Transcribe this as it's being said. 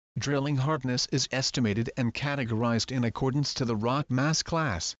Drilling hardness is estimated and categorized in accordance to the rock mass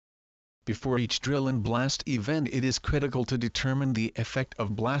class. Before each drill and blast event, it is critical to determine the effect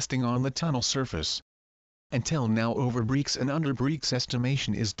of blasting on the tunnel surface. Until now, overbreaks and underbreaks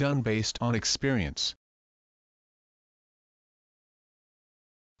estimation is done based on experience.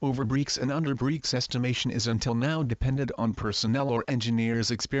 Overbreaks and underbreaks estimation is until now dependent on personnel or engineers'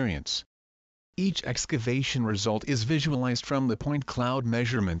 experience. Each excavation result is visualized from the point cloud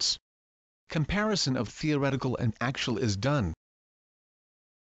measurements. Comparison of theoretical and actual is done.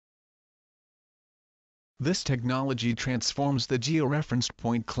 This technology transforms the georeferenced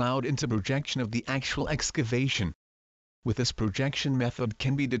point cloud into projection of the actual excavation. With this projection method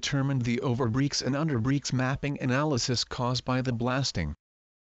can be determined the overbreaks and underbreaks mapping analysis caused by the blasting.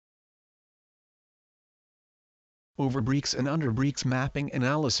 Overbreaks and underbreaks mapping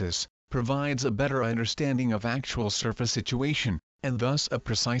analysis provides a better understanding of actual surface situation, and thus a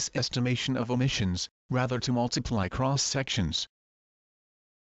precise estimation of omissions, rather to multiply cross-sections.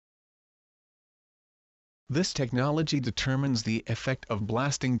 This technology determines the effect of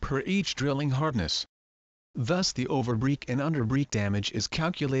blasting per each drilling hardness. Thus the overbreak and underbreak damage is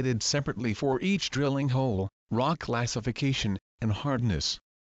calculated separately for each drilling hole, rock classification, and hardness.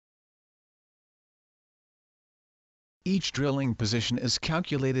 Each drilling position is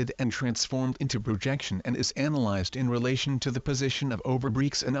calculated and transformed into projection and is analyzed in relation to the position of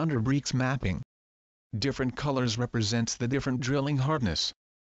overbreaks and underbreaks mapping. Different colors represents the different drilling hardness.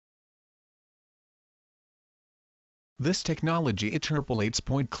 This technology interpolates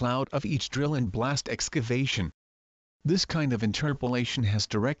point cloud of each drill and blast excavation. This kind of interpolation has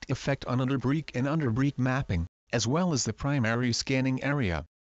direct effect on underbreak and underbreak mapping, as well as the primary scanning area.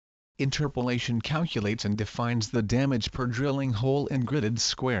 Interpolation calculates and defines the damage per drilling hole in gridded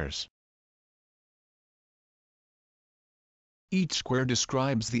squares. Each square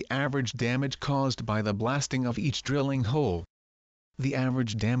describes the average damage caused by the blasting of each drilling hole. The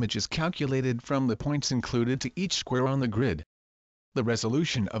average damage is calculated from the points included to each square on the grid. The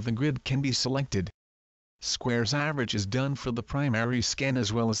resolution of the grid can be selected. Squares average is done for the primary scan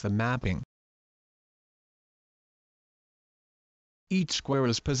as well as the mapping. Each square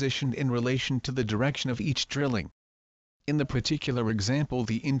is positioned in relation to the direction of each drilling. In the particular example,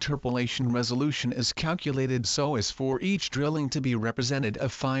 the interpolation resolution is calculated so as for each drilling to be represented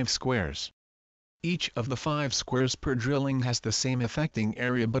of 5 squares. Each of the 5 squares per drilling has the same affecting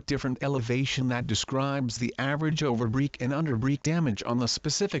area but different elevation that describes the average overbreak and underbreak damage on the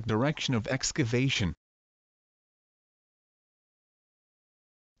specific direction of excavation.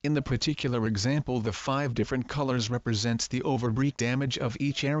 In the particular example, the 5 different colors represents the overbreak damage of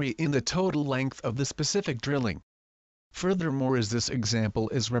each area in the total length of the specific drilling. Furthermore, as this example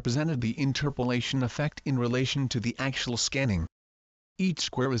is represented the interpolation effect in relation to the actual scanning. Each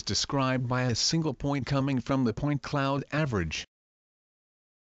square is described by a single point coming from the point cloud average.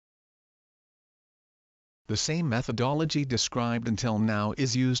 The same methodology described until now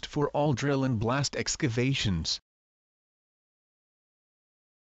is used for all drill and blast excavations.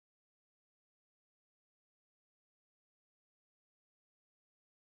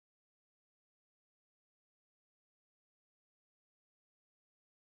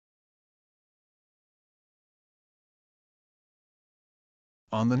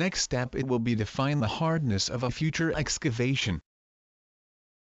 On the next step, it will be define the hardness of a future excavation.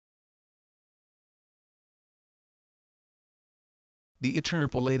 The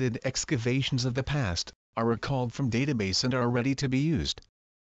interpolated excavations of the past are recalled from database and are ready to be used.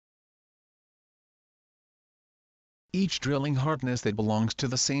 Each drilling hardness that belongs to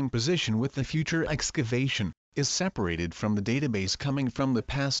the same position with the future excavation is separated from the database coming from the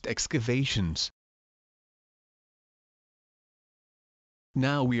past excavations.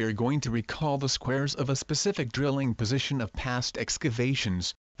 Now we are going to recall the squares of a specific drilling position of past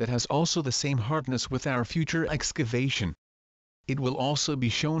excavations that has also the same hardness with our future excavation. It will also be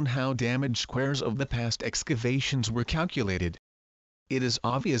shown how damaged squares of the past excavations were calculated. It is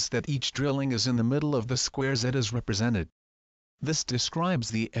obvious that each drilling is in the middle of the squares that is represented. This describes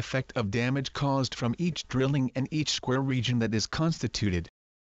the effect of damage caused from each drilling and each square region that is constituted.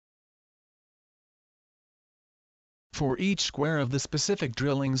 For each square of the specific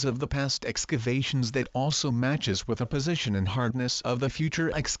drillings of the past excavations that also matches with a position and hardness of the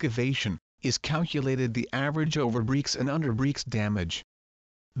future excavation, is calculated the average overbreaks and underbreaks damage.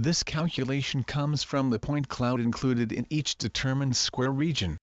 This calculation comes from the point cloud included in each determined square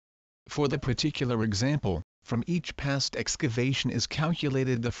region. For the particular example, from each past excavation is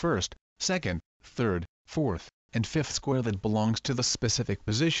calculated the first, second, third, fourth, and fifth square that belongs to the specific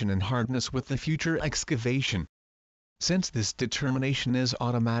position and hardness with the future excavation. Since this determination is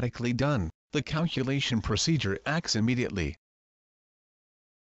automatically done, the calculation procedure acts immediately.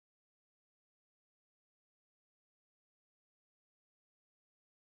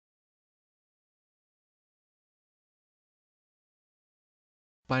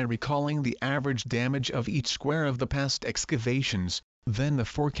 By recalling the average damage of each square of the past excavations, then the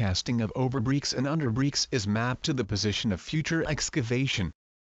forecasting of overbreaks and underbreaks is mapped to the position of future excavation.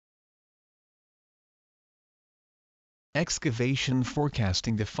 Excavation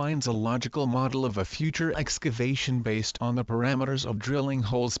forecasting defines a logical model of a future excavation based on the parameters of drilling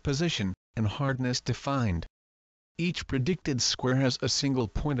hole's position and hardness defined. Each predicted square has a single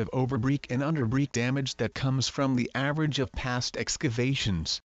point of overbreak and underbreak damage that comes from the average of past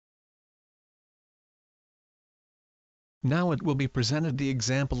excavations. Now it will be presented the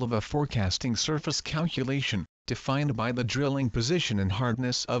example of a forecasting surface calculation, defined by the drilling position and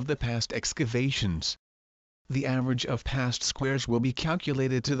hardness of the past excavations. The average of past squares will be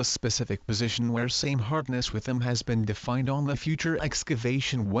calculated to the specific position where same hardness with them has been defined on the future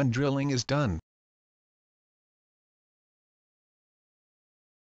excavation when drilling is done.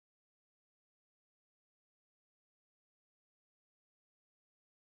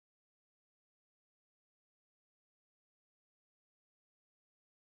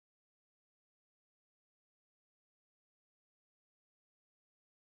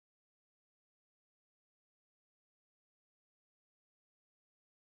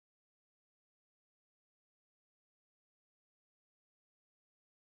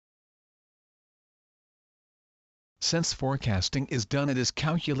 Since forecasting is done, it is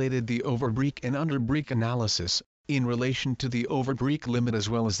calculated the overbreak and underbreak analysis, in relation to the overbreak limit as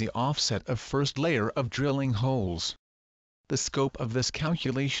well as the offset of first layer of drilling holes. The scope of this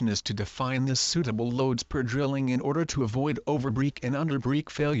calculation is to define the suitable loads per drilling in order to avoid overbreak and underbreak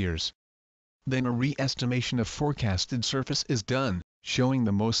failures. Then a re-estimation of forecasted surface is done, showing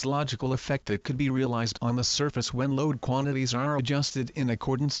the most logical effect that could be realized on the surface when load quantities are adjusted in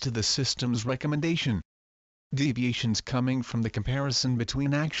accordance to the system's recommendation. Deviations coming from the comparison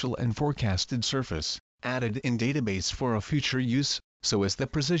between actual and forecasted surface, added in database for a future use, so as the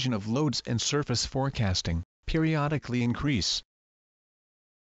precision of loads and surface forecasting, periodically increase.